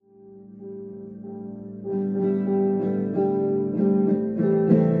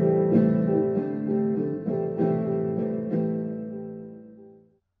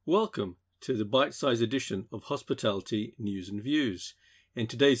Welcome to the bite-sized edition of Hospitality News and Views. In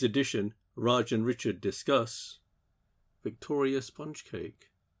today's edition, Raj and Richard discuss Victoria sponge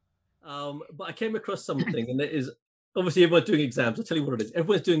cake. But I came across something, and it is obviously everyone's doing exams. I'll tell you what it is.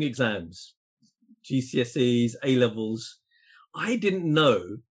 Everyone's doing exams, GCSEs, A-levels. I didn't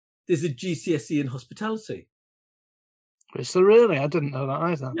know there's a GCSE in hospitality. Is there really? I didn't know that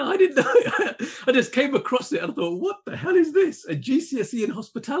either. No, I didn't know. I just came across it and I thought, what the hell is this? A GCSE in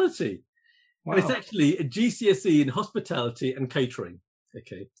hospitality. Wow. And it's actually a GCSE in hospitality and catering.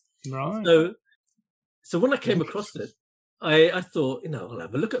 Okay. Right. So when I came across it, I thought, I'll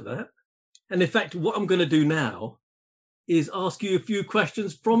have a look at that. And in fact, what I'm going to do now is ask you a few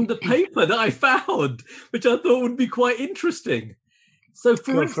questions from the paper that I found, which I thought would be quite interesting. So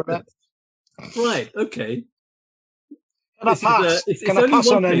for instance, right, okay. Can I pass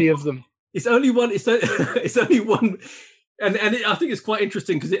on any of them? It's only one. It's only one, and I think it's quite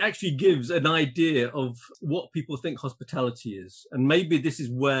interesting because it actually gives an idea of what people think hospitality is, and maybe this is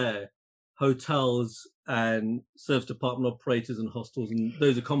where hotels and service department operators and hostels and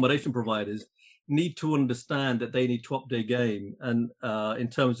those accommodation providers need to understand that they need to up their game, and in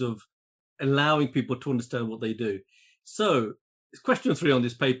terms of allowing people to understand what they do. So, question 3 on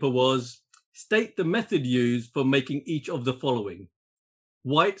this paper was: state the method used for making each of the following: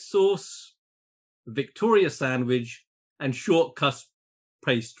 white sauce, Victoria sandwich, and short crust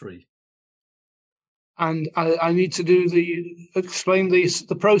pastry. And I need to explain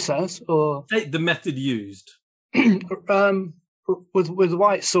the process, or state the method used. With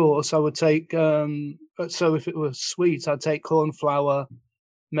white sauce, I would take. So if it was sweet, I'd take corn flour,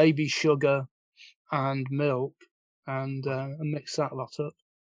 maybe sugar, and milk, and mix that lot up,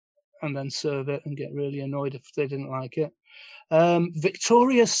 and then serve it and get really annoyed if they didn't like it.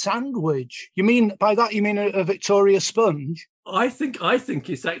 Victoria sandwich. You mean by that? You mean a Victoria sponge? I think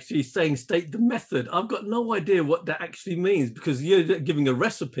it's actually saying state the method. I've got no idea what that actually means because you're giving a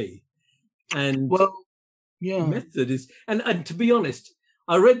recipe, and method is. And to be honest,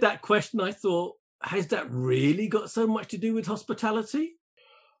 I read that question. I thought, has that really got so much to do with hospitality?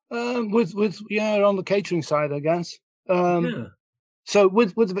 On the catering side, I guess. So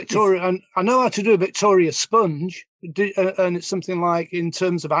with the Victoria, and I know how to do a Victoria sponge, and it's something like, in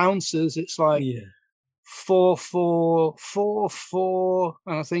terms of ounces, it's like 4, 4, 4, 4,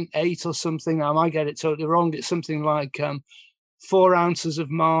 and I think 8 or something. I might get it totally wrong. It's something like 4 ounces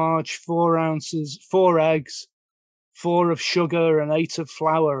of margarine, 4 ounces, 4 eggs, 4 of sugar, and 8 of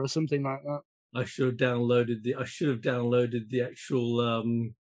flour, or something like that. I should have downloaded the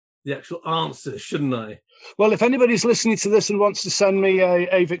actual answer, shouldn't I? Well, if anybody's listening to this and wants to send me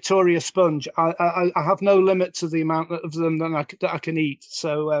a Victoria sponge, I have no limit to the amount of them that I can eat.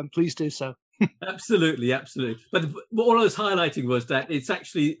 So please do so. Absolutely. But what I was highlighting was that it's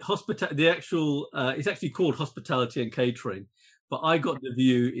actually it's actually called hospitality and catering. But I got the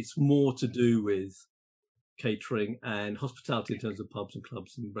view it's more to do with catering and hospitality in terms of pubs and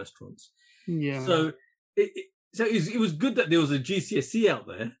clubs and restaurants. Yeah. So it was good that there was a GCSE out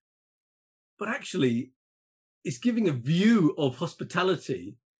there, but actually, it's giving a view of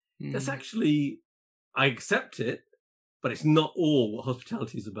hospitality. That's actually, I accept it, but it's not all what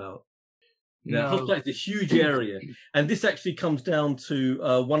hospitality is about. Hospitality is a huge area. And this actually comes down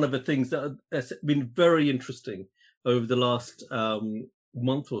to one of the things that's been very interesting over the last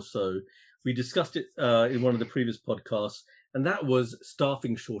month or so. We discussed it in one of the previous podcasts, and that was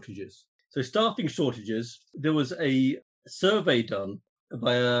staffing shortages. So staffing shortages, there was a survey done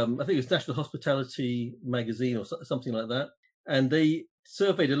by, I think it was National Hospitality Magazine or something like that. And they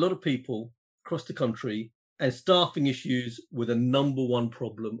surveyed a lot of people across the country, and staffing issues were the number one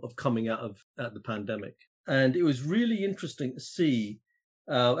problem of coming out of the pandemic. And it was really interesting to see,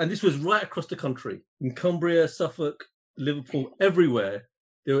 and this was right across the country, in Cumbria, Suffolk, Liverpool, everywhere.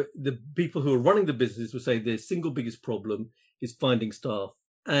 The people who are running the business were saying their single biggest problem is finding staff.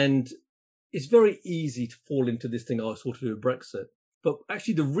 And it's very easy to fall into this thing, it's all to do with Brexit. But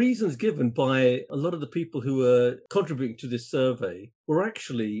actually, the reasons given by a lot of the people who were contributing to this survey were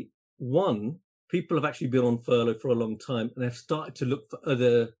actually, one, people have actually been on furlough for a long time and have started to look for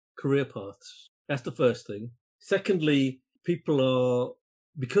other career paths. That's the first thing. Secondly, people are,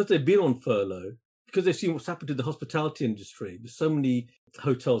 because they've been on furlough, because they've seen what's happened to the hospitality industry, there's so many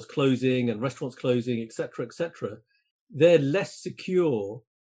hotels closing and restaurants closing, etc., they're less secure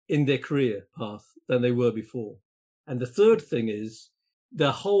in their career path than they were before. And the third thing is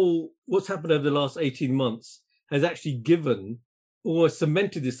what's happened over the last 18 months has actually given or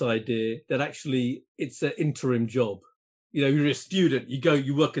cemented this idea that actually it's an interim job. You're a student,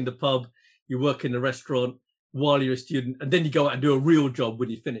 you work in the pub, you work in the restaurant, while you're a student, and then you go out and do a real job when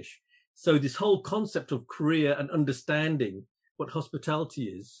you finish. So this whole concept of career and understanding what hospitality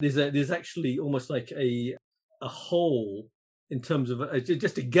is, there's actually almost like a hole in terms of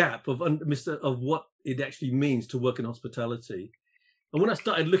just a gap of what it actually means to work in hospitality. And when I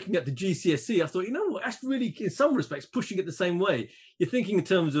started looking at the GCSE, I thought, you know what, that's really, in some respects, pushing it the same way. You're thinking in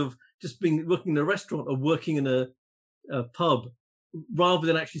terms of just working in a restaurant or working in a pub, rather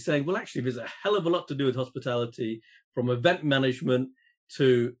than actually saying, well, actually, there's a hell of a lot to do with hospitality, from event management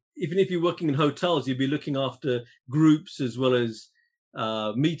to, even if you're working in hotels, you'd be looking after groups as well as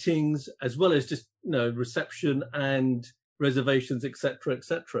meetings, as well as just, reception and reservations, etc.,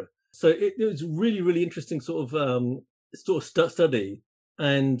 etc. So it was really, really interesting sort of study.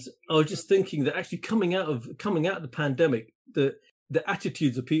 And I was just thinking that actually coming out of the pandemic, the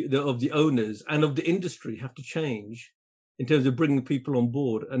attitudes of the owners and of the industry have to change in terms of bringing people on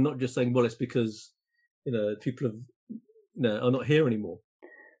board, and not just saying, well, it's because people are not here anymore.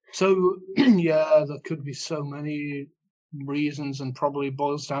 So yeah, there could be so many reasons, and probably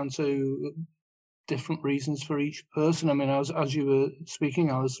boils down to different reasons for each person. I mean, as you were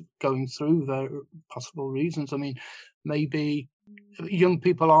speaking, I was going through the possible reasons. I mean, maybe young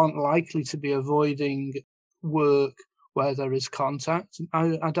people aren't likely to be avoiding work where there is contact.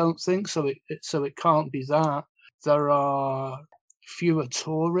 I don't think so. It can't be that. There are fewer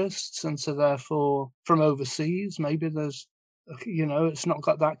tourists, and so therefore from overseas, maybe there's, it's not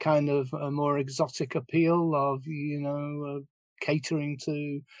got that kind of more exotic appeal of, catering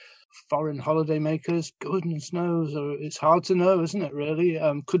to foreign holidaymakers. Goodness knows, or it's hard to know, isn't it, really?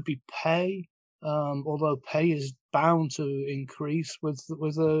 Could be pay, although pay is bound to increase with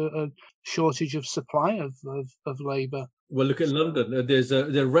a shortage of supply of labour. Well, look at London.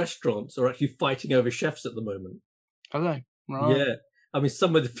 Their restaurants are actually fighting over chefs at the moment. Are they? Right. Yeah. I mean,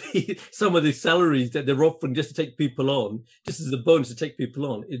 some of the salaries that they're offering just to take people on, just as a bonus to take people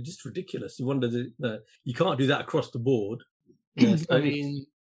on, is just ridiculous. You wonder that you can't do that across the board. Yeah, so I mean,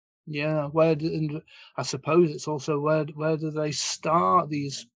 yeah. And I suppose it's also where do they start,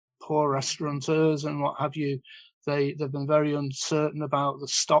 these poor restaurateurs and what have you? They've been very uncertain about the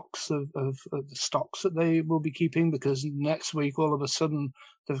stocks of the stocks that they will be keeping, because next week all of a sudden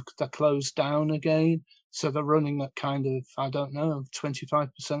they're closed down again. So they're running at kind of, I don't know,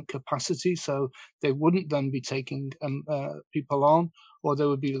 25% capacity. So they wouldn't then be taking people on, or they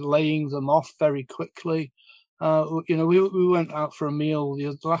would be laying them off very quickly. We went out for a meal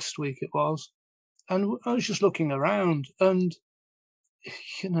last week, it was, and I was just looking around, and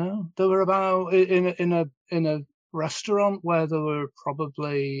there were about in a restaurant where there were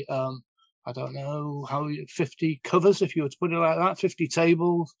probably I don't know 50 covers, if you were to put it like that, 50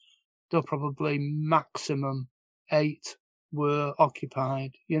 tables. There were probably maximum 8 were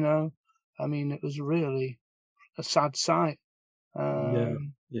occupied. I mean, it was really a sad sight.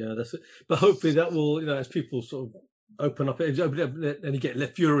 Yeah, that's it. But hopefully that will, as people sort of open up and you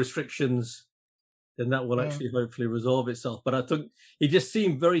get fewer restrictions, then that will actually hopefully resolve itself. But I think it just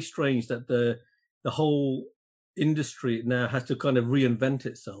seemed very strange that the whole industry now has to kind of reinvent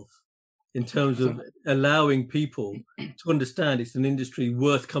itself in terms of allowing people to understand it's an industry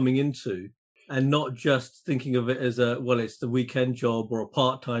worth coming into, and not just thinking of it as it's the weekend job or a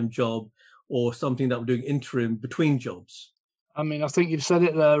part-time job or something that we're doing interim between jobs. I mean, I think you've said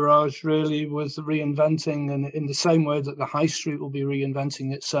it there, Raj, really, with reinventing, and in the same way that the high street will be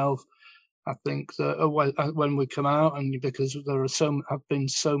reinventing itself. I think that when we come out, and because there have been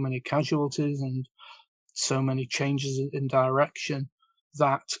so many casualties and so many changes in direction,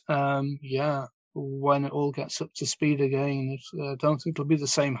 that when it all gets up to speed again, I don't think it'll be the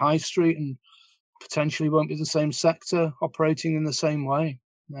same high street, and potentially won't be the same sector operating in the same way.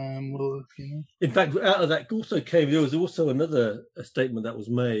 In fact, out of that also there was also another statement that was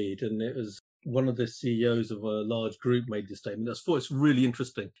made, and it was one of the CEOs of a large group made this statement. I thought it's really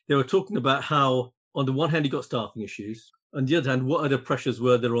interesting. They were talking about how, on the one hand, you got staffing issues. On the other hand, what other pressures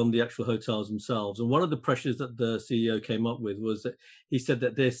were there on the actual hotels themselves? And one of the pressures that the CEO came up with was that he said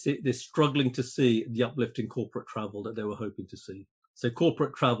that they're struggling to see the uplift in corporate travel that they were hoping to see. So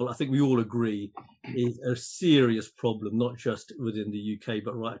corporate travel, I think we all agree, is a serious problem, not just within the UK,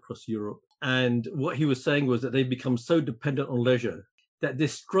 but right across Europe. And what he was saying was that they've become so dependent on leisure that they're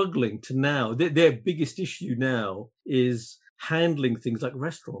struggling to now, their biggest issue now is handling things like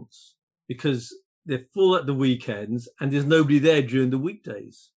restaurants, because they're full at the weekends and there's nobody there during the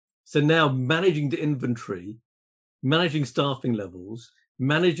weekdays. So now managing the inventory, managing staffing levels,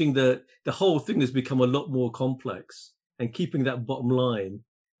 managing the whole thing has become a lot more complex, and keeping that bottom line,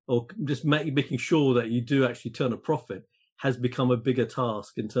 or just making sure that you do actually turn a profit, has become a bigger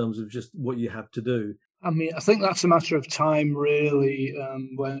task in terms of just what you have to do. I mean, I think that's a matter of time, really,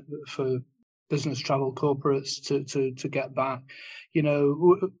 for business travel corporates to get back. You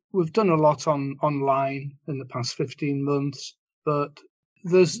know, we've done a lot online in the past 15 months, but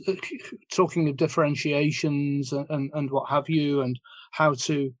there's talking of differentiations and what have you, and how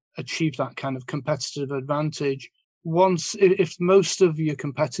to achieve that kind of competitive advantage. Once, if most of your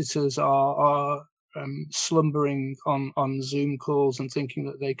competitors are slumbering on Zoom calls and thinking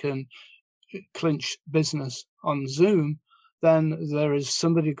that they can clinch business on Zoom, then there is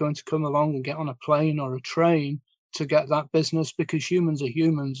somebody going to come along and get on a plane or a train to get that business, because humans are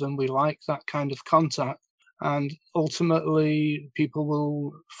humans and we like that kind of contact. And ultimately, people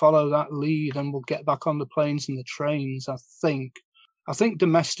will follow that lead and will get back on the planes and the trains. I think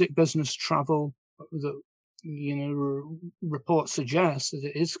domestic business travel, that reports suggest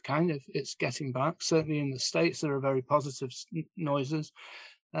that it's getting back. Certainly in the States, there are very positive noises.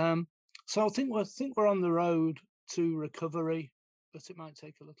 So I think we're on the road to recovery, but it might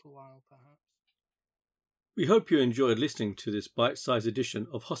take a little while, perhaps. We hope you enjoyed listening to this bite-sized edition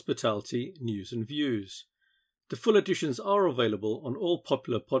of Hospitality News and Views. The full editions are available on all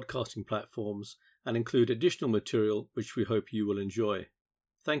popular podcasting platforms and include additional material which we hope you will enjoy.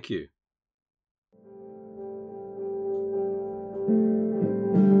 Thank you.